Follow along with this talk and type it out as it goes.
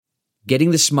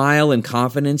Getting the smile and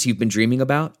confidence you've been dreaming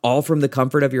about, all from the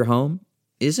comfort of your home,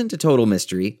 isn't a total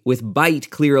mystery with Bite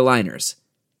clear aligners.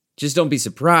 Just don't be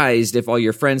surprised if all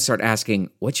your friends start asking,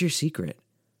 "What's your secret?"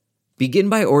 Begin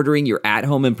by ordering your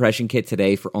at-home impression kit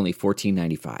today for only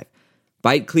 $14.95.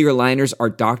 Bite clear aligners are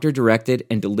doctor-directed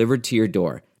and delivered to your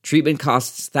door. Treatment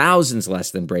costs thousands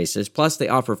less than braces, plus they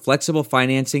offer flexible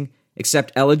financing,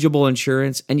 accept eligible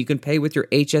insurance, and you can pay with your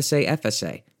HSA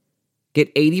FSA. Get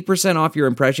 80% off your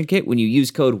impression kit when you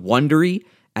use code WONDERY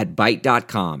at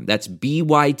Byte.com. That's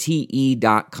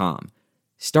BYTE.com.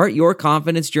 Start your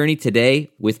confidence journey today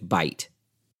with Byte.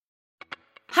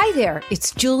 Hi there,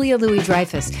 it's Julia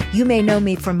Louis-Dreyfus. You may know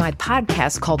me from my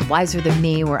podcast called Wiser Than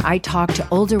Me, where I talk to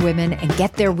older women and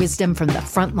get their wisdom from the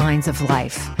front lines of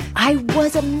life. I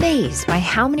was amazed by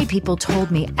how many people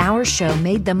told me our show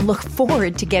made them look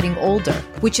forward to getting older,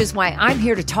 which is why I'm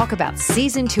here to talk about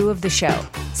season 2 of the show.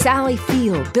 Sally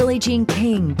Field, Billie Jean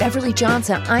King, Beverly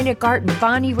Johnson, Ina Garten,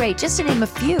 Bonnie Raitt, just to name a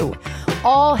few.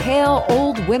 All hail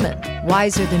old women.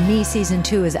 Wiser Than Me season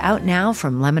 2 is out now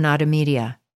from Lemonada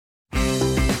Media.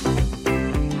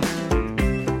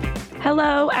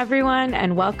 Hello, everyone,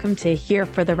 and welcome to Here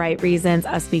for the Right Reasons,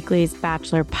 Us Weekly's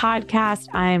Bachelor podcast.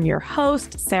 I am your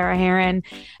host, Sarah Heron,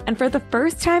 and for the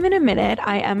first time in a minute,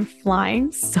 I am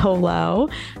flying solo.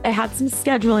 I had some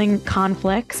scheduling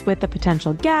conflicts with a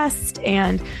potential guest,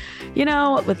 and you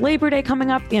know, with Labor Day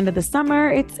coming up at the end of the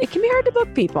summer, it can be hard to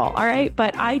book people, all right?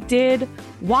 But I did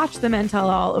watch the Men Tell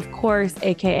All, of course,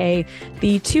 aka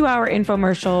the 2-hour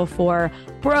infomercial for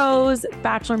Bros,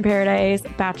 Bachelor in Paradise,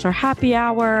 Bachelor Happy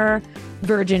Hour,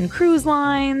 Virgin Cruise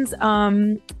Lines,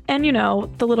 and, you know,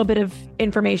 the little bit of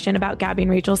information about Gabby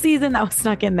and Rachel's season that was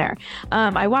snuck in there.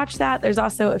 I watched that. There's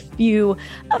also a few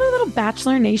other little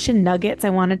Bachelor Nation nuggets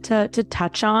I wanted to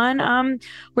touch on.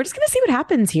 We're just going to see what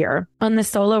happens here on the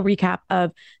solo recap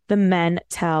of the Men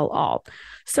Tell All.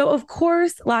 So, of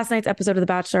course, last night's episode of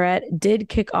The Bachelorette did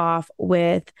kick off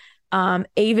with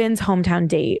Avon's hometown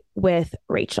date with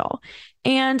Rachel.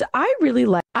 And I really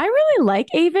like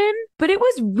Avon, but it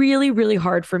was really, really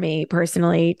hard for me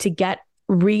personally to get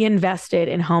reinvested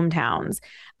in hometowns.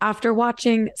 After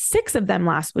watching 6 of them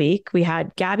last week, we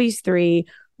had Gabby's 3,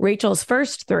 Rachel's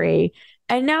first 3,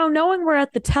 and now knowing we're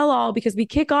at the tell-all because we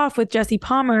kick off with Jesse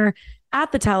Palmer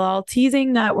at the tell-all,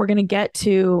 teasing that we're going to get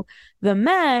to the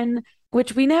men,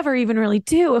 which we never even really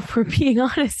do if we're being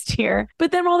honest here.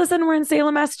 But then all of a sudden we're in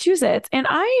Salem, Massachusetts. And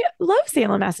I love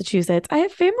Salem, Massachusetts. I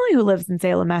have family who lives in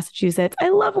Salem, Massachusetts. I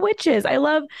love witches. I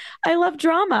love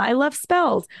drama. I love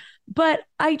spells. But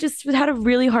I just had a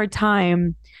really hard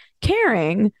time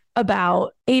caring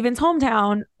about Avon's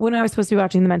hometown when I was supposed to be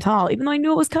watching the Men Tell All, even though I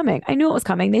knew it was coming.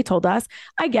 They told us.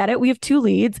 I get it. We have 2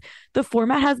 leads. The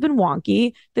format has been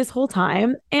wonky this whole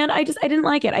time. And I didn't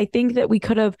like it. I think that we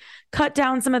could have cut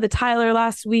down some of the Tyler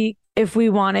last week if we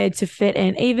wanted to fit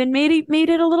in Avon, made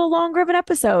it a little longer of an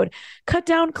episode. Cut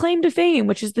down Claim to Fame,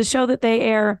 which is the show that they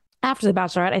air after The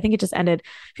Bachelorette. I think it just ended.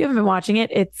 If you haven't been watching it,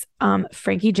 it's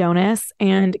Frankie Jonas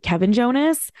and Kevin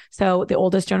Jonas, so the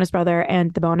oldest Jonas brother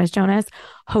and the bonus Jonas,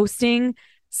 hosting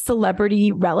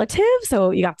celebrity relatives.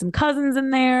 So you got some cousins in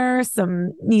there,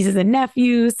 some nieces and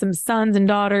nephews, some sons and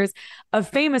daughters of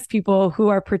famous people who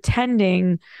are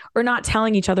pretending or not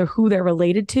telling each other who they're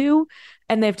related to.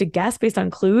 And they have to guess based on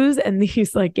clues, and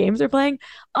these like games are playing.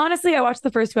 Honestly, I watched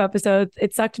the first 2 episodes.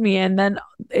 It sucked me in. Then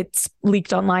it's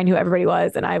leaked online who everybody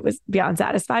was, and I was beyond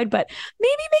satisfied. But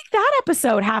maybe make that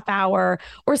episode half hour,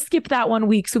 or skip that 1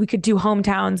 week so we could do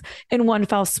hometowns in one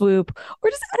fell swoop, or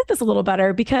just edit this a little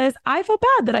better, because I felt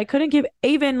bad that I couldn't give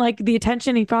Avon like the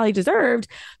attention he probably deserved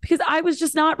because I was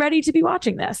just not ready to be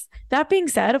watching this. That being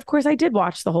said, of course, I did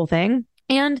watch the whole thing,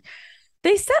 and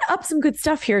they set up some good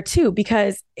stuff here too,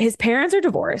 because his parents are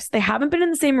divorced. They haven't been in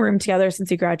the same room together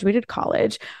since he graduated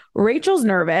college. Rachel's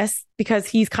nervous because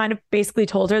he's kind of basically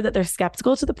told her that they're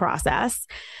skeptical to the process.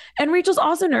 And Rachel's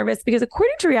also nervous because,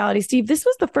 according to reality, Steve, this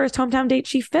was the first hometown date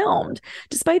she filmed,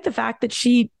 despite the fact that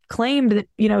she claimed that,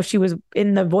 you know, she was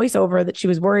in the voiceover that she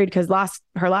was worried because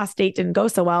her last date didn't go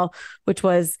so well, which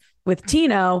was with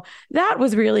Tino. That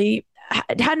was really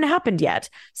hadn't happened yet.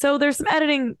 So there's some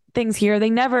editing things here. They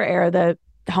never air the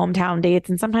hometown dates,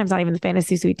 and sometimes not even the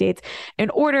fantasy suite dates, in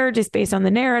order just based on the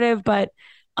narrative. But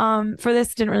for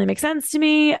this, it didn't really make sense to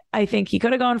me. I think he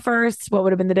could have gone first. What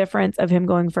would have been the difference of him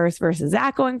going first versus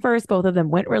Zach going first? Both of them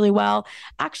went really well.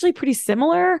 Actually pretty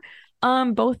similar.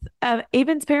 Both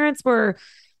Avon's parents were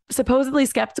supposedly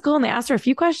skeptical, and they asked her a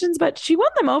few questions, but she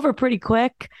won them over pretty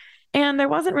quick. And there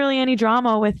wasn't really any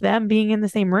drama with them being in the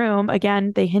same room.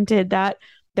 Again, they hinted that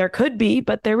there could be,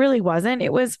 but there really wasn't.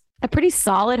 It was a pretty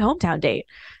solid hometown date.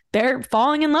 They're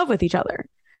falling in love with each other.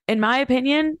 in my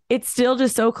opinion, it's still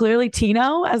just so clearly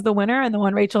Tino as the winner and the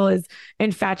one Rachel is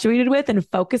infatuated with and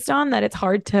focused on that it's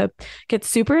hard to get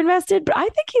super invested. But I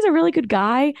think he's a really good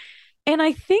guy. And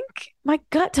I think my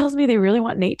gut tells me they really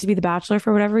want Nate to be the Bachelor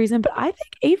for whatever reason. But I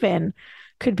think Avon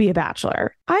could be a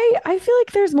Bachelor. I feel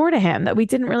like there's more to him that we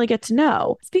didn't really get to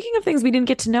know. Speaking of things we didn't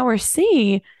get to know or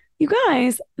see, you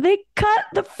guys, they cut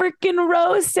the freaking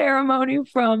rose ceremony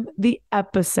from the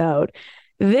episode.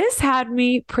 This had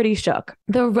me pretty shook.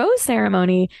 The rose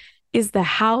ceremony is the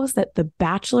house that the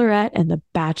Bachelorette and the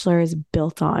Bachelor is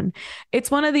built on.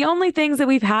 It's one of the only things that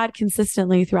we've had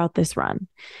consistently throughout this run.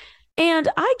 And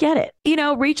I get it. You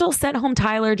know, Rachel sent home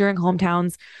Tyler during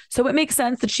hometowns, so it makes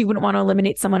sense that she wouldn't want to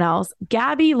eliminate someone else.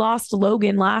 Gabby lost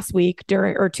Logan last week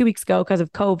or 2 weeks ago because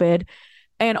of COVID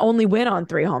and only went on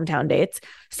 3 hometown dates.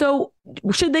 So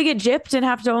should they get gypped and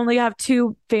have to only have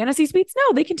 2 fantasy suites?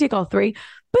 No, they can take all 3.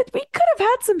 But we could have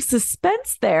had some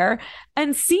suspense there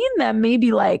and seen them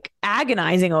maybe like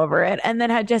agonizing over it. And then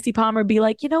had Jesse Palmer be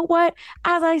like, you know what?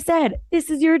 As I said, this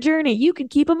is your journey. You can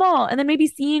keep them all. And then maybe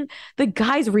seeing the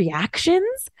guys'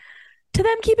 reactions to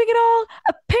them keeping it all.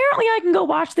 Apparently I can go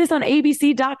watch this on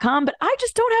abc.com, but I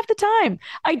just don't have the time.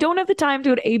 I don't have the time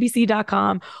to go to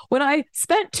abc.com when I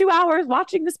spent 2 hours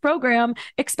watching this program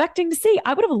expecting to see.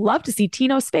 I would have loved to see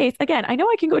Tino's face. Again, I know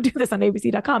I can go do this on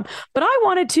abc.com, but I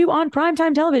wanted to on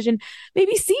primetime television,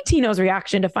 maybe see Tino's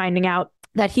reaction to finding out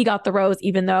that he got the rose,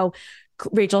 even though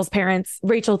Rachel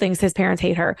thinks his parents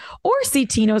hate her, or see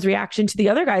Tino's reaction to the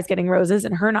other guys getting roses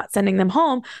and her not sending them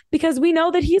home, because we know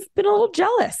that he's been a little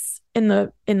jealous in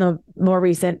the more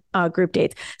recent group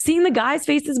dates. Seeing the guys'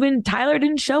 faces when Tyler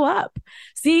didn't show up,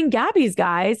 seeing Gabby's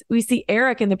guys. We see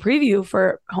Eric in the preview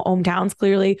for hometowns,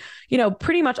 clearly, you know,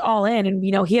 pretty much all in. And,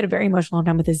 you know, he had a very emotional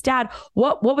time with his dad.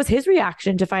 What was his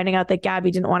reaction to finding out that Gabby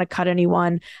didn't want to cut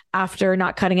anyone after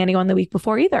not cutting anyone the week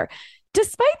before either?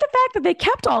 Despite the fact that they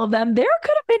kept all of them, there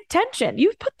could have been tension.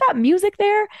 You've put that music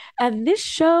there, and this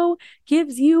show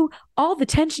gives you all the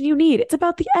tension you need. It's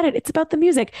about the edit. It's about the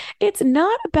music. It's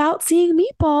not about seeing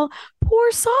Meatball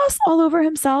pour sauce all over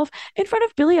himself in front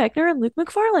of Billy Eichner and Luke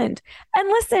McFarland. And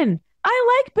listen,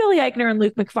 I like Billy Eichner and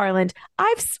Luke McFarland.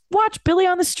 I've watched Billy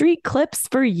on the Street clips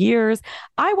for years.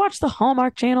 I watch the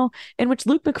Hallmark Channel, in which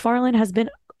Luke McFarland has been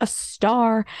a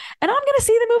star, and I'm going to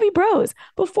see the movie Bros.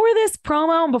 Before this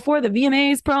promo, before the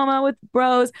VMAs promo with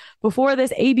Bros, before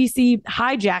this ABC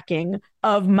hijacking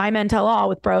of My Men Tell All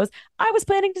with Bros, I was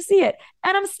planning to see it,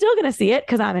 and I'm still going to see it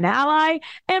because I'm an ally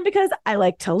and because I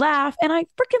like to laugh and I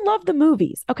freaking love the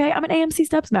movies. Okay, I'm an AMC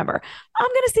Steps member. I'm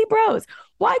going to see Bros.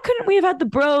 Why couldn't we have had the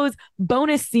Bros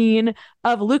bonus scene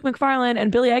of Luke McFarlane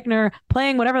and Billy Eichner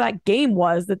playing whatever that game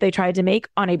was that they tried to make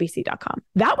on abc.com?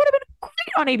 That would have been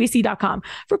great on abc.com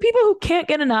for people who can't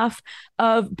get enough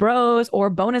of Bros or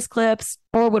bonus clips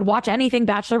or would watch anything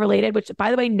Bachelor related, which,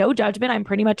 by the way, no judgment. I'm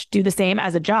pretty much do the same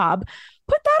as a job.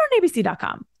 Put that on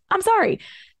abc.com. I'm sorry.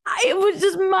 It was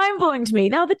just mind-blowing to me.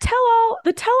 Now, the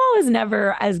tell-all is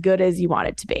never as good as you want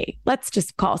it to be. Let's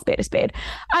just call a spade a spade.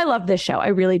 I love this show. I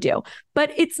really do.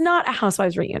 But it's not a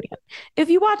Housewives reunion. If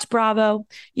you watch Bravo,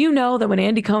 you know that when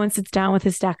Andy Cohen sits down with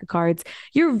his stack of cards,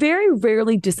 you're very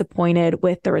rarely disappointed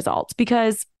with the results,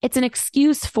 because it's an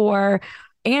excuse for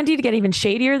Andy to get even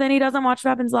shadier than he does on Watch What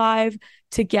Happens Live,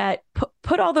 to get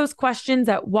put all those questions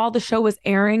that while the show was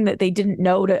airing that they didn't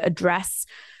know to address,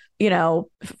 you know,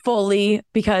 fully,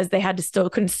 because they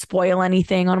couldn't spoil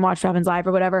anything on Watch What Happens Live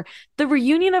or whatever. The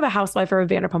reunion of a housewife or a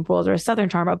Vanderpump Rules or a Southern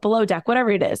Charm or Below Deck, whatever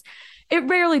it is, it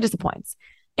rarely disappoints.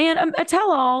 And a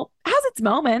tell-all has its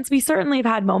moments. We certainly have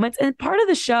had moments. And part of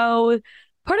the show,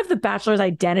 part of the Bachelor's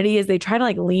identity is they try to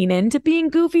like lean into being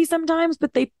goofy sometimes,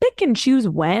 but they pick and choose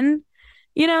when.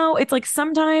 You know, it's like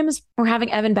sometimes we're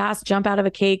having Evan Bass jump out of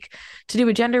a cake to do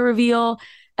a gender reveal.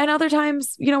 And other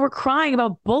times, you know, we're crying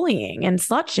about bullying and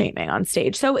slut shaming on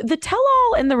stage. So the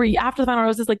tell-all and after the final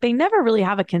roses, like, they never really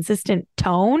have a consistent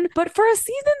tone. But for a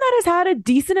season that has had a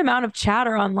decent amount of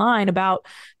chatter online about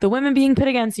the women being pit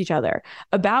against each other,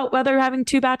 about whether having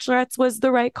 2 bachelorettes was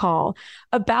the right call,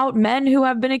 about men who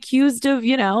have been accused of,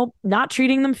 you know, not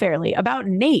treating them fairly, about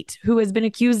Nate, who has been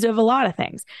accused of a lot of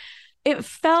things, it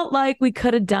felt like we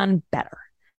could have done better.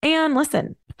 And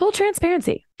listen, full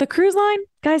transparency, the cruise line,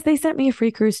 guys, they sent me a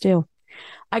free cruise too.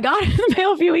 I got it in the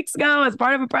mail a few weeks ago as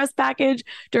part of a press package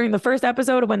during the first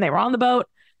episode of when they were on the boat.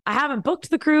 I haven't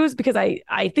booked the cruise because I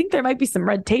think there might be some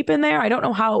red tape in there. I don't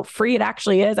know how free it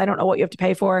actually is. I don't know what you have to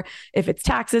pay for, if it's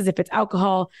taxes, if it's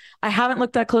alcohol. I haven't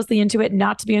looked that closely into it,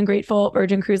 not to be ungrateful,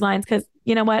 Virgin Cruise Lines, because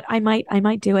you know what? I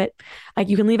might do it. Like,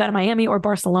 you can leave out of Miami or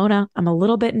Barcelona. I'm a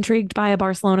little bit intrigued by a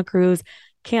Barcelona cruise.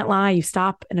 Can't lie. You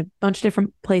stop in a bunch of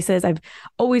different places. I've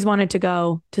always wanted to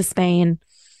go to Spain.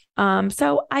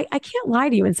 So I can't lie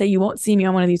to you and say you won't see me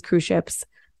on one of these cruise ships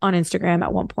on Instagram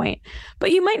at one point, but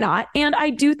you might not. And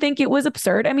I do think it was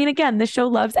absurd. I mean, again, this show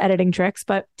loves editing tricks,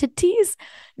 but to tease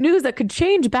news that could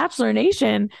change Bachelor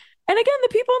Nation. And again, the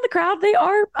people in the crowd, they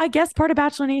are, I guess, part of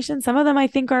Bachelor Nation. Some of them I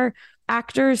think are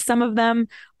actors. Some of them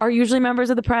are usually members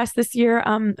of the press this year.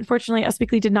 Unfortunately, Us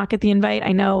Weekly did not get the invite.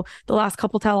 I know the last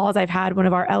couple tell-alls I've had, one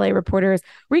of our LA reporters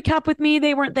recap with me.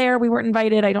 They weren't there. We weren't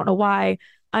invited. I don't know why.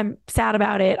 I'm sad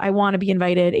about it. I want to be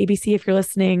invited. ABC, if you're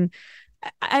listening,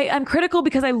 I'm critical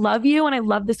because I love you and I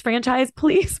love this franchise.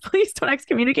 Please don't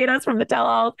excommunicate us from the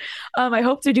tell-alls. I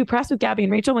hope to do press with Gabby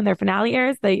and Rachel when their finale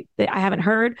airs. I haven't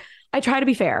heard. I try to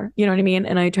be fair, you know what I mean?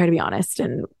 And I try to be honest.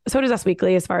 And so does Us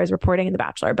Weekly as far as reporting in The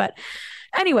Bachelor. But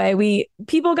anyway,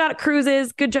 people got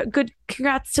cruises. Good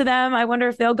congrats to them. I wonder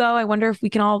if they'll go. I wonder if we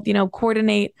can all,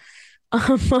 coordinate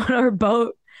on our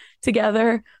boat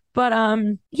together. But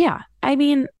yeah, I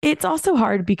mean, it's also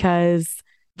hard because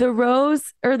the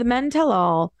rose or the men tell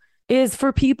all is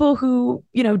for people who,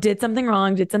 did something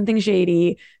wrong, did something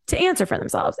shady to answer for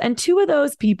themselves. And two of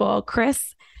those people,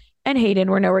 Chris and Hayden,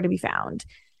 were nowhere to be found.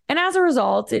 And as a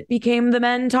result, it became the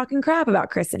men talking crap about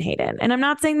Chris and Hayden. And I'm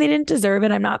not saying they didn't deserve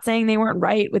it. I'm not saying they weren't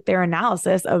right with their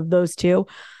analysis of those two,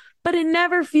 but it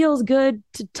never feels good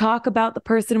to talk about the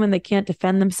person when they can't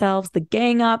defend themselves, the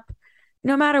gang up,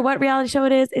 no matter what reality show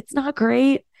it is. It's not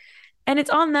great. And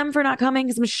it's on them for not coming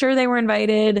because I'm sure they were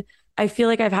invited. I feel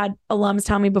like I've had alums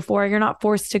tell me before, you're not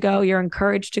forced to go. You're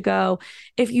encouraged to go.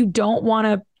 If you don't want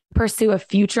to pursue a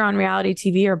future on reality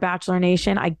TV or Bachelor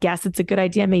Nation, I guess it's a good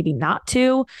idea maybe not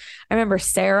to. I remember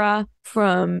Sarah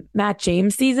from Matt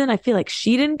James' season. I feel like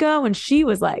she didn't go and she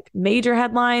was like major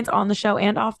headlines on the show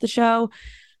and off the show.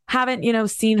 Haven't,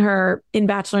 seen her in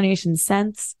Bachelor Nation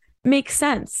since. Makes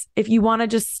sense. If you want to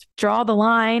just draw the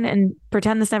line and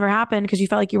pretend this never happened because you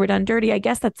felt like you were done dirty, I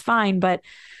guess that's fine. But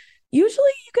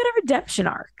usually you get a redemption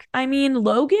arc. I mean,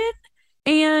 Logan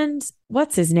and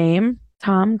what's his name?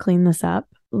 Tom, clean this up.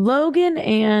 Logan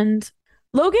and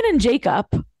Jacob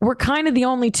were kind of the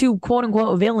only two quote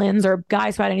unquote villains or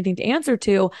guys who had anything to answer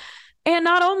to. And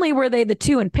not only were they the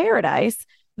two in paradise,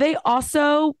 they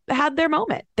also had their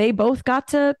moment. They both got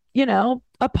to,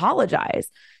 apologize.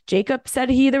 Jacob said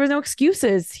there was no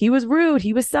excuses. He was rude.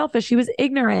 He was selfish. He was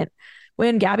ignorant.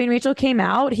 When Gabby and Rachel came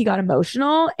out, he got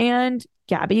emotional and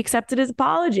Gabby accepted his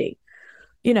apology.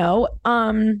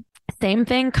 Same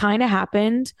thing kind of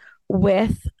happened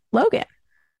with Logan.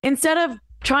 Instead of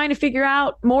trying to figure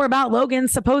out more about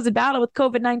Logan's supposed battle with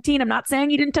COVID-19, I'm not saying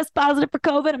he didn't test positive for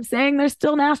COVID. I'm saying there's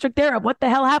still an asterisk there of what the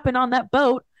hell happened on that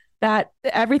boat, that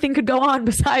everything could go on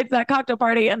besides that cocktail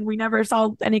party. And we never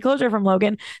saw any closure from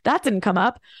Logan. That didn't come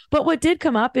up. But what did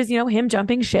come up is, him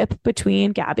jumping ship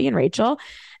between Gabby and Rachel.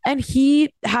 And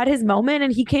he had his moment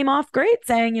and he came off great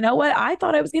saying, you know what? I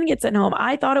thought I was going to get sent home.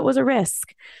 I thought it was a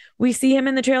risk. We see him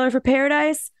in the trailer for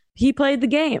Paradise. He played the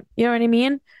game. You know what I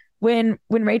mean? When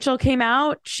Rachel came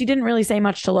out, she didn't really say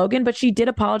much to Logan, but she did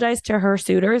apologize to her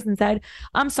suitors and said,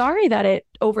 I'm sorry that it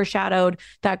overshadowed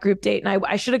that group date. And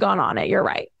I should have gone on it. You're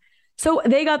right. So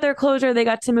they got their closure. They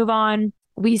got to move on.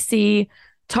 We see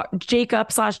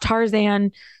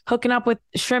Jacob/Tarzan hooking up with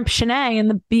Shrimp Shanae in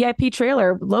the BIP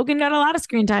trailer. Logan got a lot of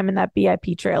screen time in that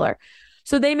BIP trailer.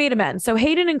 So they made amends. So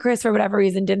Hayden and Chris, for whatever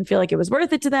reason, didn't feel like it was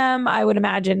worth it to them. I would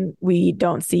imagine we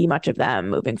don't see much of them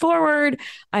moving forward.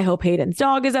 I hope Hayden's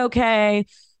dog is okay.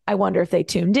 I wonder if they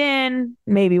tuned in.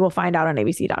 Maybe we'll find out on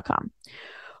abc.com.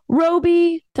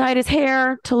 Roby dyed his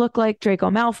hair to look like Draco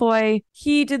Malfoy.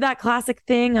 He did that classic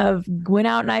thing of went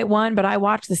out night one, but I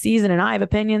watched the season and I have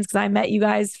opinions because I met you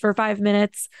guys for 5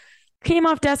 minutes. Came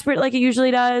off desperate like it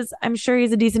usually does. I'm sure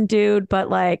he's a decent dude, but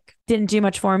didn't do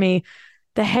much for me.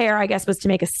 The hair, I guess, was to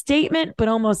make a statement, but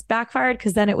almost backfired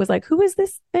because then it was like, who is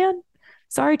this man?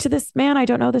 Sorry to this man. I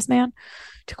don't know this man.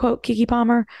 To quote Keke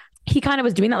Palmer. He kind of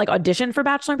was doing that audition for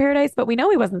Bachelor in Paradise, but we know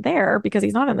he wasn't there because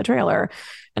he's not in the trailer.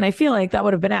 And I feel like that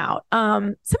would have been out.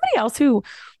 Somebody else who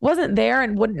wasn't there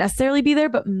and wouldn't necessarily be there,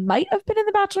 but might have been in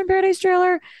the Bachelor in Paradise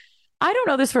trailer. I don't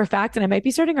know this for a fact, and I might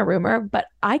be starting a rumor, but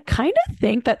I kind of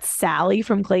think that Sally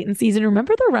from Clayton season,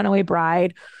 remember the runaway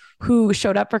bride who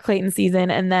showed up for Clayton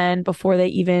season and then before they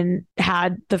even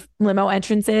had the limo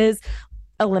entrances,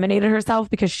 eliminated herself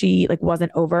because she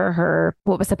wasn't over her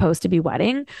what was supposed to be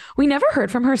wedding. We never heard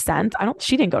from her since.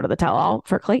 She didn't go to the tell-all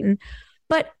for Clayton.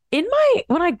 But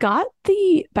when I got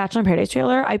the Bachelor in Paradise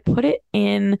trailer, I put it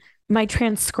in my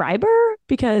transcriber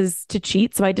because to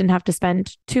cheat, so I didn't have to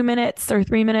spend 2 minutes or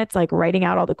 3 minutes writing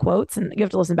out all the quotes, and you have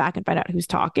to listen back and find out who's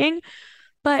talking.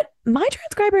 But my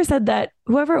transcriber said that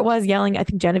whoever it was yelling, I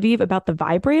think Genevieve, about the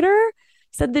vibrator,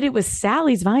 said that it was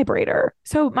Sally's vibrator.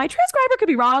 So my transcriber could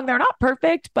be wrong. They're not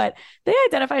perfect, but they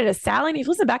identified it as Sally. And if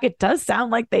you listen back, it does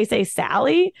sound like they say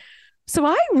Sally. So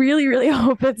I really, really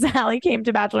hope that Sally came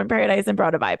to Bachelor in Paradise and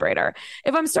brought a vibrator.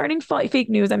 If I'm starting fake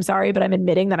news, I'm sorry, but I'm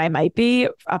admitting that I might be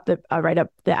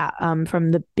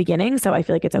from the beginning. So I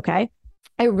feel like it's okay.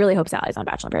 I really hope Sally's on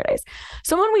Bachelor in Paradise.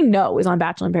 Someone we know is on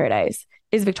Bachelor in Paradise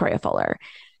is Victoria Fuller.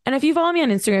 And if you follow me on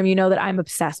Instagram, you know that I'm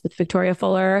obsessed with Victoria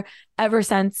Fuller ever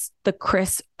since the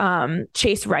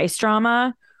Chase Rice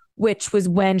drama, which was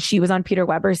when she was on Peter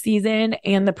Weber's season,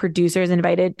 and the producers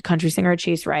invited country singer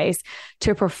Chase Rice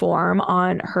to perform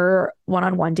on her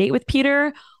one-on-one date with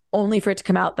Peter, only for it to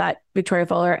come out that Victoria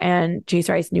Fuller and Chase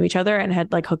Rice knew each other and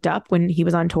had like hooked up when he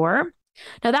was on tour.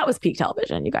 Now that was peak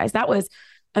television, you guys. That was,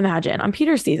 imagine, on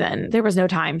Peter's season, there was no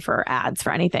time for ads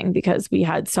for anything because we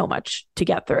had so much to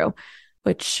get through.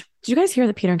 Which, did you guys hear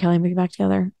that Peter and Kelly may be back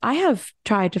together? I have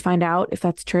tried to find out if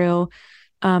that's true.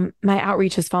 My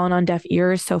outreach has fallen on deaf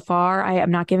ears so far. I am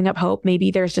not giving up hope.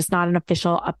 Maybe there's just not an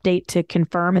official update to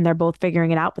confirm and they're both figuring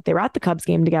it out, but they were at the Cubs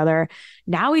game together.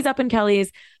 Now he's up in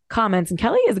Kelly's comments, and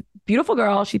Kelly is a beautiful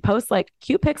girl. She posts like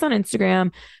cute pics on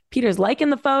Instagram. Peter's liking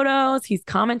the photos. He's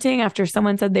commenting after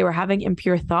someone said they were having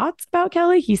impure thoughts about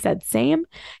Kelly. He said same.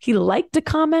 He liked to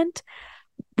comment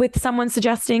with someone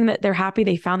suggesting that they're happy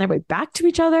they found their way back to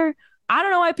each other. I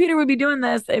don't know why Peter would be doing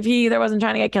this if he either wasn't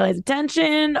trying to get Kelly's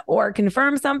attention or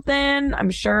confirm something.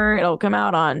 I'm sure it'll come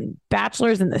out on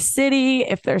Bachelors in the City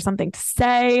if there's something to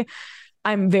say.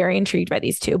 I'm very intrigued by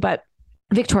these two. But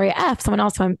Victoria F., someone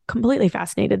else who I'm completely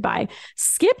fascinated by,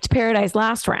 skipped Paradise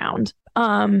last round,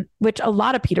 which a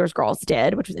lot of Peter's girls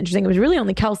did, which was interesting. It was really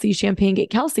only Kelsey, Champagne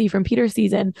Gate Kelsey from Peter's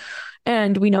season.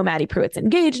 And we know Maddie Pruitt's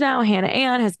engaged now. Hannah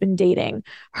Ann has been dating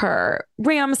her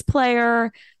Rams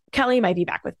player. Kelly might be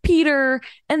back with Peter.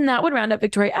 And that would round up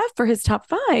Victoria F. for his top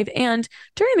 5. And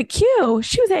during the queue,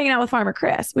 she was hanging out with Farmer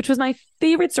Chris, which was my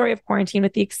favorite story of quarantine,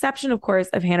 with the exception, of course,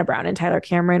 of Hannah Brown and Tyler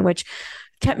Cameron, which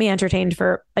kept me entertained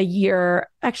for a year,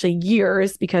 actually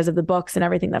years, because of the books and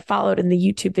everything that followed and the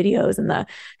YouTube videos and the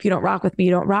 "if you don't rock with me,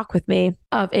 you don't rock with me"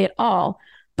 of it all.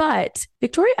 But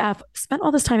Victoria F. spent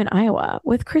all this time in Iowa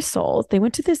with Chris Soules. They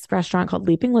went to this restaurant called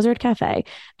Leaping Lizard Cafe.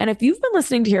 And if you've been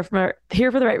listening to Here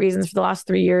for the Right Reasons for the last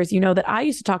 3 years, you know that I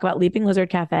used to talk about Leaping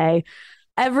Lizard Cafe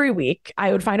every week.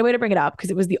 I would find a way to bring it up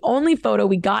because it was the only photo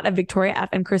we got of Victoria F.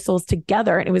 and Chris Soules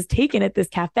together. And it was taken at this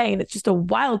cafe. And it's just a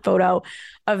wild photo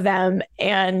of them.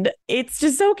 And it's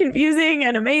just so confusing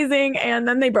and amazing. And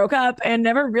then they broke up and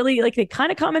never really, like, they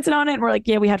kind of commented on it and were like,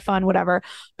 yeah, we had fun, whatever.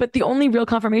 But the only real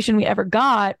confirmation we ever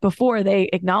got before they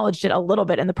acknowledged it a little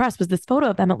bit in the press was this photo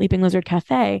of them at Leaping Lizard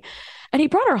Cafe. And he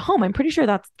brought her home. I'm pretty sure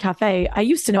that's cafe. I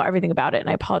used to know everything about it, and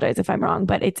I apologize if I'm wrong,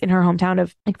 but it's in her hometown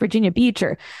of like Virginia Beach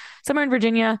or somewhere in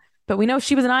Virginia. But we know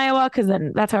she was in Iowa because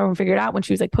then that's how everyone figured out when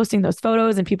she was like posting those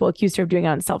photos, and people accused her of doing it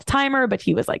on self-timer. But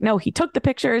he was like, no, he took the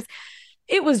pictures.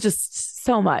 It was just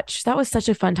so much. That was such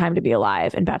a fun time to be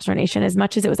alive in Bachelor Nation. As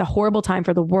much as it was a horrible time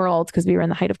for the world because we were in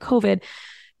the height of COVID,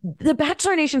 the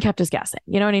Bachelor Nation kept us guessing.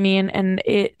 You know what I mean? And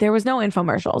there was no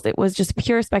infomercials. It was just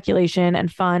pure speculation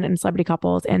and fun and celebrity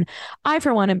couples. And I,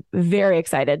 for one, am very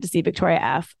excited to see Victoria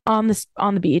F. on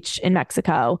the beach in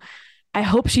Mexico. I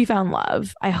hope she found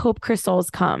love. I hope Chris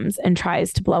Soules comes and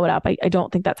tries to blow it up. I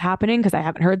don't think that's happening because I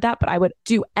haven't heard that, but I would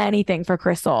do anything for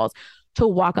Chris Soules to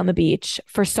walk on the beach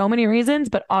for so many reasons,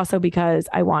 but also because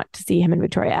I want to see him and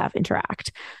Victoria F.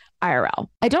 interact IRL.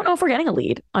 I don't know if we're getting a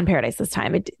lead on Paradise this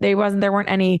time. There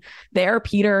weren't any there.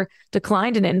 Peter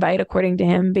declined an invite, according to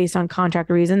him, based on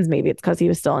contract reasons. Maybe it's because he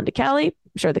was still into Kelly.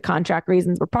 I'm sure the contract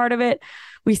reasons were part of it.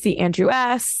 We see Andrew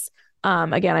S.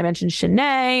 Again, I mentioned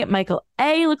Shanae. Michael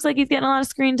A. looks like he's getting a lot of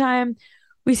screen time.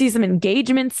 We see some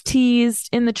engagements teased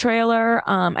in the trailer.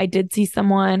 I did see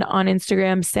someone on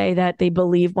Instagram say that they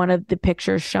believe one of the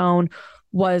pictures shown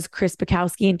was Chris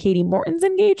Bukowski and Katie Morton's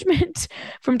engagement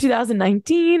from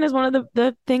 2019 as one of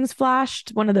the things flashed.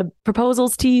 One of the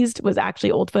proposals teased was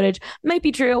actually old footage. Might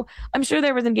be true. I'm sure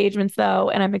there was engagements though,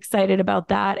 and I'm excited about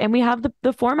that. And we have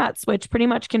the format switch pretty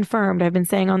much confirmed. I've been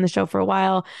saying on the show for a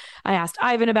while. I asked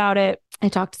Ivan about it. I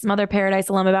talked to some other Paradise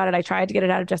alum about it. I tried to get it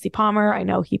out of Jesse Palmer. I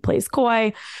know he plays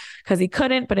coy because he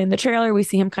couldn't, but in the trailer, we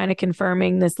see him kind of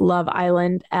confirming this Love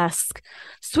Island-esque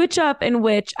switch up in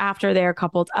which after they're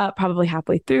coupled up, probably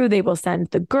halfway through, they will send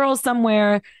the girls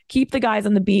somewhere, keep the guys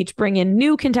on the beach, bring in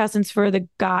new contestants for the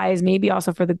guys, maybe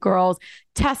also for the girls,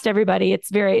 test everybody.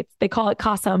 They call it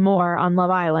Casa Amor on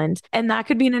Love Island. And that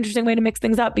could be an interesting way to mix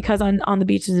things up because on the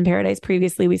beaches in Paradise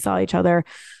previously, we saw each other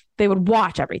they would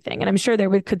watch everything. And I'm sure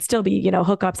could still be,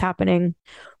 hookups happening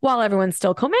while everyone's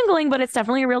still commingling, but it's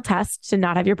definitely a real test to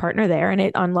not have your partner there.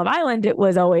 And on Love Island, it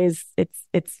was always,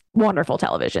 it's wonderful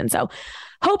television. So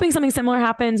hoping something similar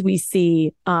happens. We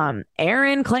see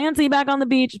Aaron Clancy back on the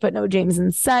beach, but no James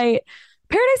in sight.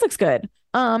 Paradise looks good.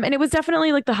 And it was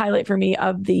definitely like the highlight for me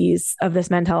of this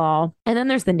Men Tell All. And then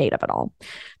there's the Nate of it all.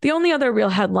 The only other real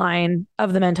headline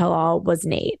of the Men Tell All was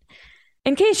Nate.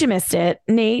 In case you missed it,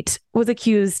 Nate was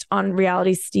accused on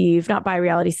Reality Steve, not by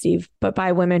Reality Steve, but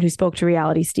by women who spoke to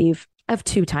Reality Steve, of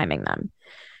two-timing them.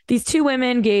 These two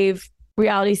women gave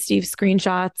Reality Steve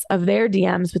screenshots of their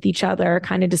DMs with each other,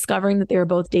 kind of discovering that they were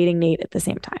both dating Nate at the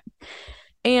same time.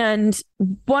 And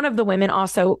one of the women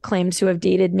also claimed to have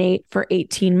dated Nate for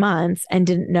 18 months and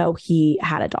didn't know he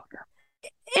had a daughter.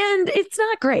 And it's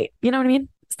not great. You know what I mean?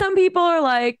 Some people are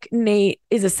like, Nate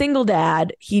is a single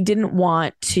dad. He didn't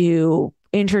want to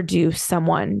introduce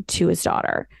someone to his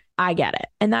daughter. I get it.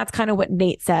 And that's kind of what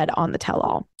Nate said on the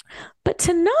tell-all. But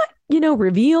to not,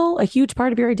 reveal a huge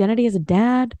part of your identity as a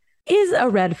dad is a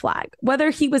red flag. Whether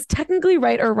he was technically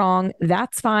right or wrong,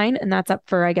 that's fine. And that's up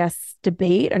for, I guess,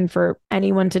 debate and for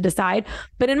anyone to decide.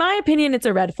 But in my opinion, it's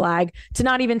a red flag to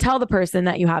not even tell the person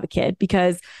that you have a kid,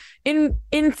 because in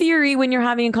theory, when you're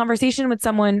having a conversation with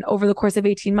someone over the course of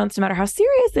 18 months, no matter how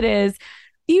serious it is,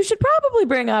 you should probably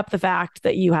bring up the fact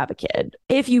that you have a kid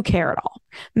if you care at all.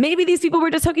 Maybe these people were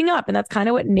just hooking up, and that's kind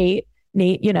of what Nate,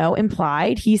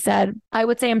 implied. He said, I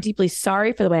would say I'm deeply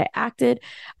sorry for the way I acted.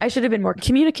 I should have been more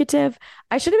communicative.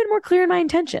 I should have been more clear in my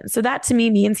intentions. So that to me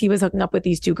means he was hooking up with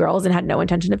these two girls and had no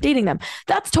intention of dating them.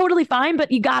 That's totally fine,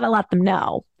 but you got to let them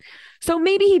know. So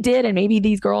maybe he did, and maybe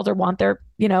these girls want their,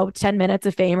 10 minutes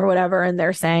of fame or whatever, and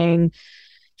they're saying,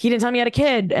 he didn't tell me he had a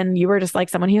kid, and you were just like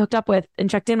someone he hooked up with and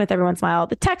checked in with every once in a while.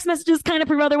 The text messages kind of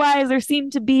prove otherwise. There seem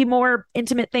to be more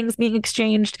intimate things being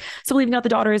exchanged. So leaving out the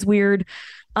daughter is weird.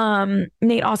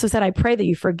 Nate also said, I pray that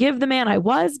you forgive the man I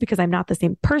was, because I'm not the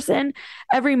same person.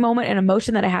 Every moment and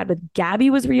emotion that I had with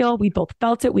Gabby was real. We both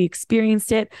felt it. We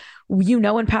experienced it.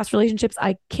 In past relationships,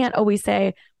 I can't always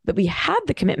say that we had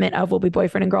the commitment of we'll be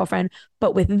boyfriend and girlfriend.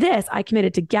 But with this, I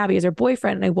committed to Gabby as her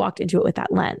boyfriend, and I walked into it with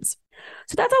that lens.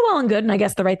 So that's all well and good. And I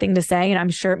guess the right thing to say, and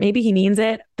I'm sure maybe he means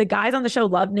it. The guys on the show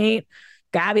love Nate.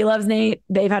 Gabby loves Nate.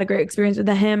 They've had a great experience with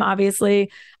him,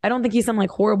 obviously. I don't think he's some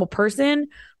horrible person,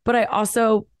 but I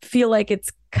also feel like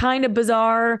it's kind of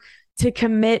bizarre to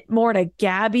commit more to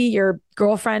Gabby, your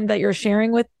girlfriend that you're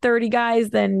sharing with 30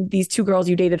 guys, than these two girls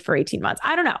you dated for 18 months.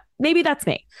 I don't know. Maybe that's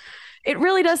me. It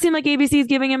really does seem like ABC is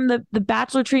giving him the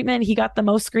Bachelor treatment. He got the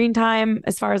most screen time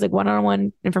as far as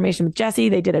one-on-one information with Jesse.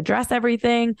 They did address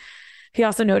everything. He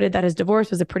also noted that his divorce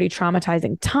was a pretty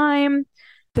traumatizing time.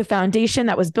 The foundation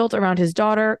that was built around his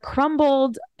daughter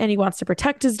crumbled, and he wants to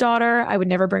protect his daughter. I would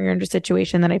never bring her into a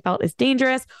situation that I felt is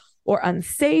dangerous or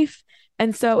unsafe.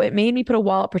 And so it made me put a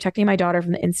wall up protecting my daughter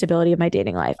from the instability of my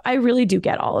dating life. I really do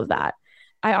get all of that.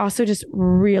 I also just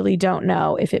really don't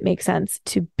know if it makes sense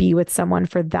to be with someone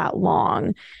for that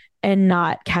long and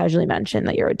not casually mention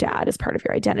that you're a dad as part of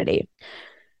your identity.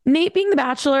 Nate being the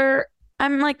Bachelor,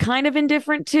 I'm kind of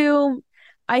indifferent to.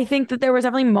 I think that there was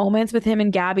definitely moments with him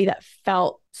and Gabby that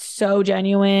felt so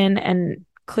genuine, and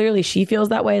clearly she feels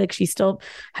that way. She still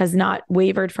has not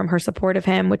wavered from her support of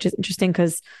him, which is interesting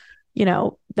because,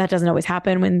 that doesn't always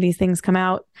happen when these things come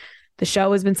out. The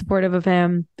show has been supportive of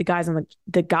him. The guys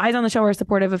on the show are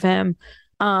supportive of him.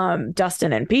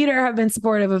 Dustin and Peter have been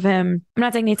supportive of him. I'm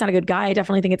not saying Nate's not a good guy. I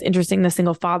definitely think it's interesting, the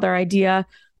single father idea.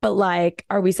 But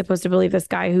are we supposed to believe this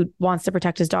guy who wants to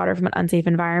protect his daughter from an unsafe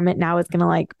environment now is going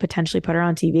to potentially put her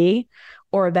on TV,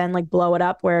 or then blow it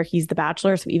up where he's the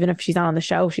Bachelor? So even if she's not on the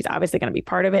show, she's obviously going to be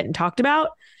part of it and talked about.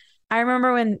 I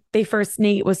remember when Nate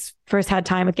first had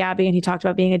time with Gabby and he talked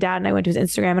about being a dad, and I went to his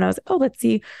Instagram and I was like, oh, let's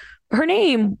see her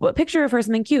name, what picture of her,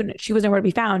 something cute. And she was nowhere to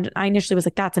be found. And I initially was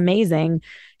like, that's amazing.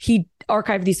 He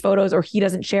archived these photos, or he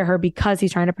doesn't share her because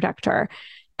he's trying to protect her.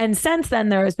 And since then,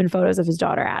 there has been photos of his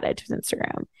daughter added to his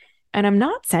Instagram. And I'm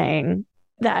not saying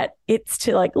that it's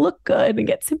to look good and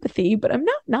get sympathy, but I'm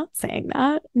not saying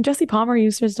that. And Jesse Palmer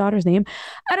used his daughter's name.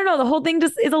 I don't know. The whole thing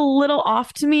just is a little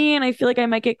off to me. And I feel like I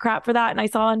might get crap for that. And I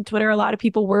saw on Twitter, a lot of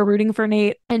people were rooting for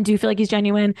Nate and do feel like he's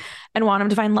genuine and want him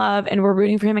to find love. And we're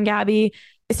rooting for him and Gabby.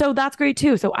 So that's great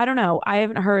too. So I don't know. I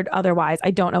haven't heard otherwise.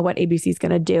 I don't know what ABC is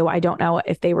going to do. I don't know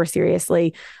if they were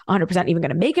seriously 100% even going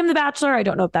to make him the Bachelor. I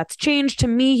don't know if that's changed. To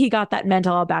me, he got that Men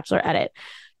Tell All Bachelor edit.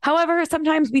 However,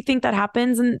 sometimes we think that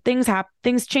happens and things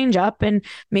change up, and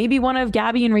maybe one of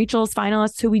Gabby and Rachel's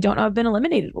finalists who we don't know have been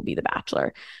eliminated will be the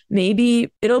Bachelor.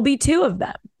 Maybe it'll be two of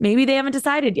them. Maybe they haven't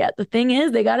decided yet. The thing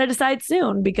is, they got to decide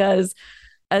soon, because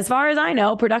as far as I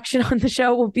know, production on the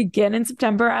show will begin in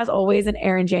September, as always, and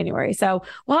air in January. So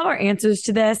we'll have our answers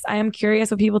to this. I am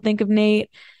curious what people think of Nate.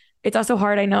 It's also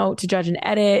hard, I know, to judge and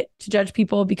edit, to judge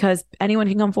people, because anyone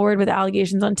can come forward with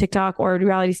allegations on TikTok or to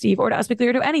Reality Steve or to Us Weekly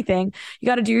or to anything. You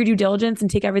got to do your due diligence and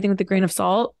take everything with a grain of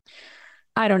salt.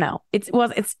 I don't know.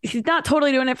 He's not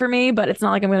totally doing it for me, but it's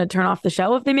not like I'm going to turn off the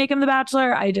show if they make him the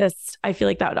Bachelor. I feel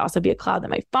like that would also be a cloud that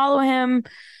might follow him.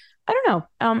 I don't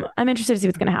know. I'm interested to see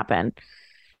what's going to happen.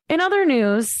 In other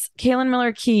news, Caelynn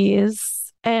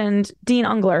Miller-Keyes and Dean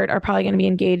Unglert are probably going to be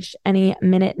engaged any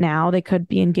minute now. They could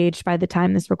be engaged by the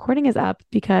time this recording is up,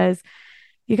 because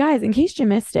you guys, in case you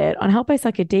missed it, on Help I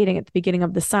Suck at Dating at the beginning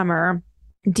of the summer,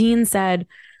 Dean said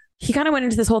he kind of went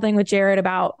into this whole thing with Jared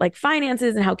about like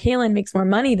finances and how Caelynn makes more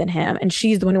money than him and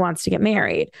she's the one who wants to get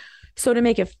married. So to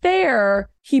make it fair,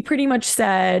 he pretty much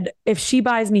said, if she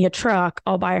buys me a truck,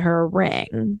 I'll buy her a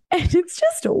ring. And it's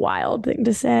just a wild thing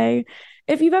to say.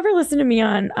 If you've ever listened to me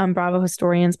on Bravo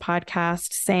Historians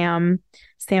podcast, Sam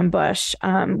Bush,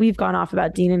 we've gone off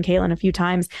about Dean and Caelynn a few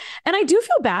times. And I do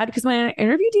feel bad because when I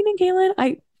interview Dean and Caelynn,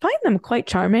 I find them quite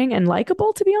charming and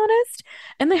likable, to be honest.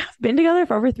 And they have been together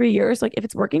for over 3 years. Like, if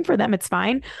it's working for them, it's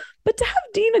fine. But to have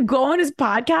Dean go on his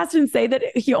podcast and say that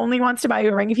he only wants to buy you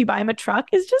a ring if you buy him a truck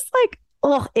is just like,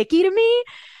 ugh, icky to me.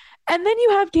 And then you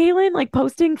have Caelynn like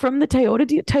posting from the Toyota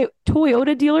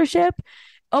dealership.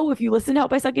 Oh, if you listen to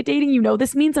Help I Suck at Dating, you know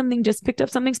this means something. Just picked up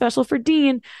something special for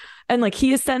Dean. And like,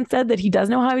 he has since said that he does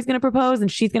know how he's going to propose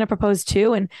and she's going to propose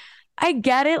too. And I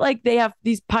get it. Like, they have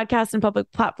these podcasts and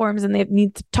public platforms and they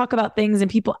need to talk about things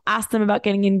and people ask them about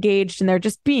getting engaged and they're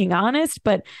just being honest.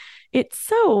 But it's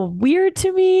so weird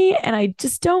to me. And I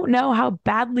just don't know how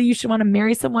badly you should want to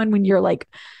marry someone when you're like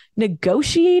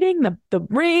negotiating the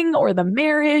ring or the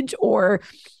marriage or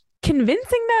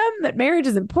convincing them that marriage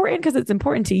is important because it's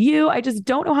important to you. I just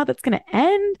don't know how that's going to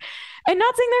end. And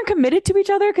not saying they're committed to each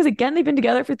other, because again, they've been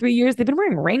together for 3 years. They've been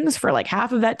wearing rings for like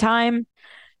half of that time.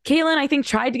 Caelynn, I think,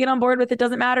 tried to get on board with it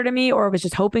doesn't matter to me, or was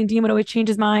just hoping Dean would always change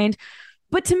his mind.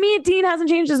 But to me, Dean hasn't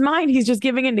changed his mind. He's just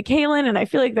giving in to Caelynn. And I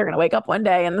feel like they're going to wake up one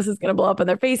day and this is going to blow up in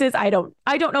their faces. I don't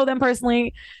know them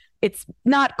personally. It's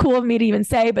not cool of me to even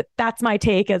say, but that's my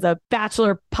take as a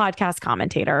Bachelor podcast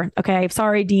commentator. Okay.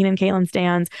 Sorry, Dean and Caelynn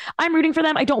stans. I'm rooting for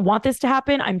them. I don't want this to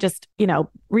happen. I'm just,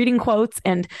 reading quotes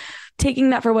and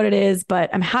taking that for what it is. But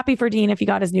I'm happy for Dean if he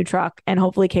got his new truck, and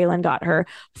hopefully Caelynn got her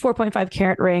 4.5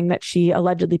 carat ring that she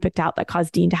allegedly picked out that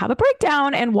caused Dean to have a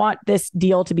breakdown and want this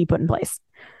deal to be put in place.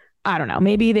 I don't know.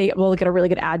 Maybe they will get a really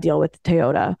good ad deal with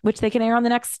Toyota, which they can air on the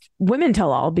next Women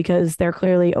Tell All, because they're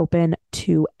clearly open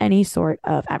to any sort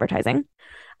of advertising.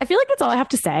 I feel like that's all I have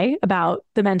to say about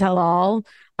the Men Tell All.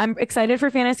 I'm excited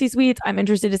for Fantasy Suites. I'm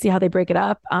interested to see how they break it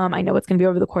up. I know it's going to be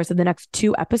over the course of the next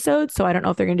 2 episodes. So I don't know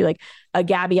if they're going to do like a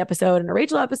Gabby episode and a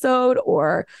Rachel episode,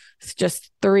 or it's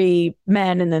just 3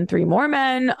 men and then 3 more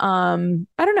men. I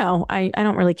don't know. I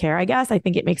don't really care. I guess I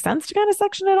think it makes sense to kind of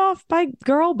section it off by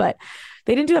girl, but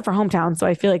they didn't do that for Hometown. So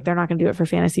I feel like they're not going to do it for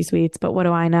Fantasy Suites, but what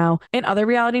do I know? In other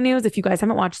reality news, if you guys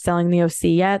haven't watched Selling the OC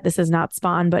yet, this is not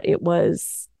Spawn, but it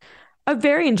was a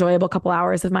very enjoyable couple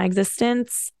hours of my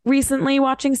existence recently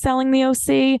watching Selling the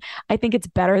OC. I think it's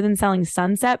better than Selling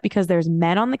Sunset because there's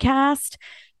men on the cast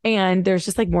and there's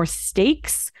just like more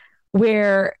stakes,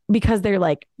 where because they're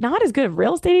like not as good of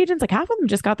real estate agents. Like half of them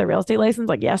just got their real estate license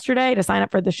like yesterday to sign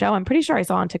up for the show. I'm pretty sure I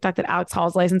saw on TikTok that Alex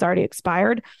Hall's license already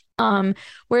expired.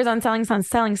 Whereas on Selling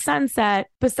Sunset,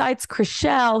 besides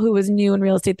Chrishell, who was new in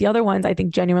real estate, the other ones I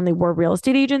think genuinely were real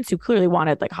estate agents who clearly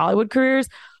wanted like Hollywood careers,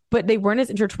 but they weren't as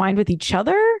intertwined with each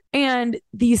other. And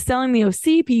these Selling the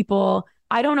OC people,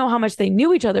 I don't know how much they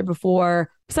knew each other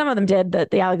before. Some of them did, the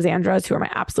Alexandras, who are my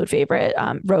absolute favorite,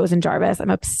 Rose and Jarvis.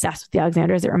 I'm obsessed with the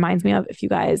Alexandras. It reminds me of, if you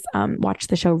guys watch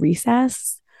the show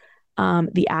Recess,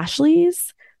 the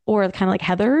Ashleys, or kind of like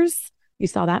Heathers. You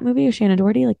saw that movie with Shannon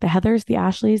Doherty, like the Heathers, the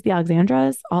Ashleys, the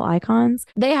Alexandras, all icons.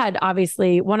 They had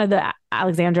obviously one of the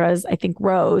Alexandras, I think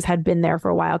Rose, had been there for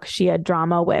a while because she had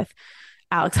drama with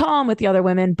Alex Hall and with the other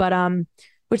women, but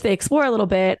which they explore a little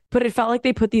bit. But it felt like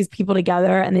they put these people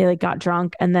together and they like got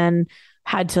drunk and then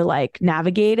had to like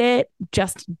navigate it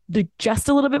just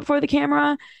a little bit before the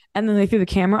camera, and then they threw the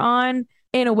camera on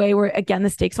in a way where, again, the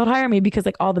stakes felt higher, maybe because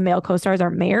like all the male co-stars are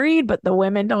married, but the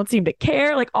women don't seem to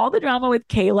care. Like all the drama with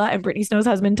Kayla and Brittany Snow's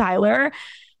husband, Tyler,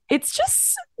 it's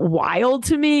just wild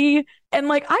to me. And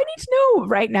like, I need to know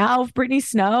right now if Brittany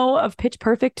Snow of Pitch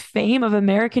Perfect fame, of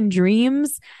American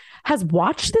Dreams, has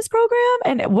watched this program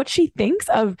and what she thinks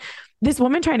of this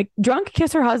woman trying to drunk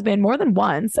kiss her husband more than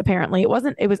once. Apparently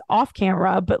it was off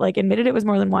camera, but like admitted it was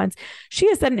more than once. She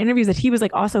has said in interviews that he was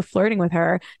like also flirting with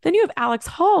her. Then you have Alex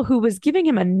Hall, who was giving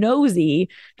him a nosy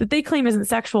that they claim isn't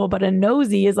sexual, but a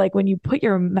nosy is like when you put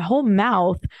your whole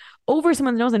mouth over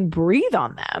someone's nose and breathe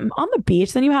on them on the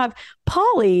beach. Then you have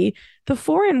Polly, the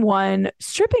 4-in-1,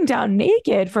 stripping down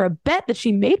naked for a bet that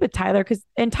she made with Tyler.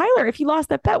 And Tyler, if he lost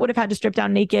that bet, would have had to strip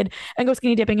down naked and go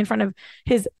skinny dipping in front of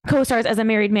his co-stars as a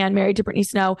married man married to Brittany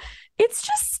Snow. It's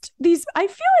just I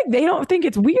feel like they don't think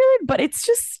it's weird, but it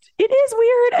is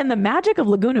weird. And the magic of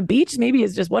Laguna Beach maybe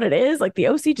is just what it is. Like the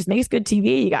OC just makes good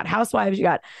TV. You got Housewives, you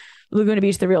got Laguna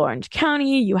Beach, the real Orange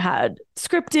County. You had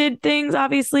scripted things,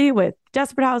 obviously, with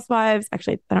Desperate Housewives.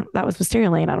 Actually, that was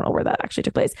Wisteria Lane. I don't know where that actually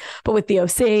took place. But with the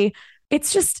OC,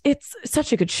 it's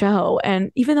such a good show. And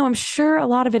even though I'm sure a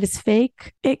lot of it is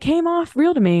fake, it came off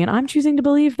real to me. And I'm choosing to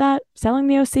believe that Selling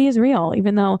the OC is real,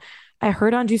 even though I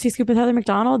heard on Juicy Scoop with Heather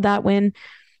McDonald that when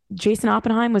Jason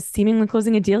Oppenheim was seemingly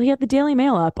closing a deal, he had the Daily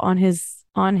Mail up on his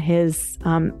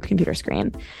computer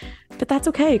screen. But that's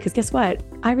okay, because guess what?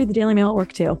 I read the Daily Mail at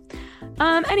work too.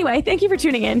 Anyway, thank you for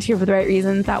tuning in to Here for the Right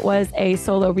Reasons. That was a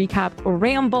solo recap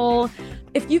ramble.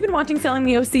 If you've been watching Selling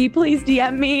the OC, please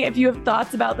DM me. If you have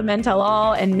thoughts about the Men Tell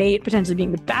All and Nate potentially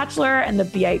being the Bachelor and the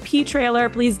VIP trailer,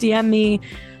 please DM me.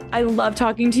 I love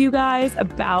talking to you guys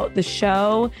about the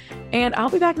show. And I'll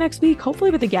be back next week, hopefully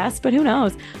with a guest, but who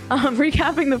knows?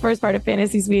 Recapping the first part of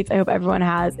Fantasy Suites. I hope everyone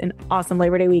has an awesome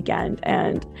Labor Day weekend.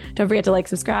 And don't forget to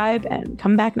subscribe, and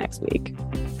come back next week.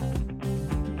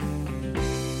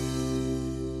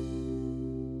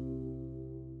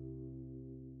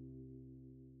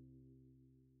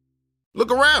 Look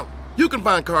around. You can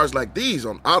find cars like these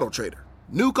on AutoTrader.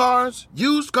 New cars,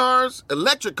 used cars,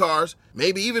 electric cars,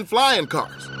 maybe even flying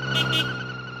cars.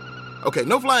 Okay,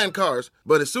 no flying cars,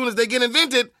 but as soon as they get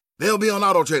invented, they'll be on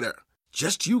AutoTrader.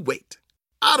 Just you wait.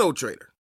 AutoTrader.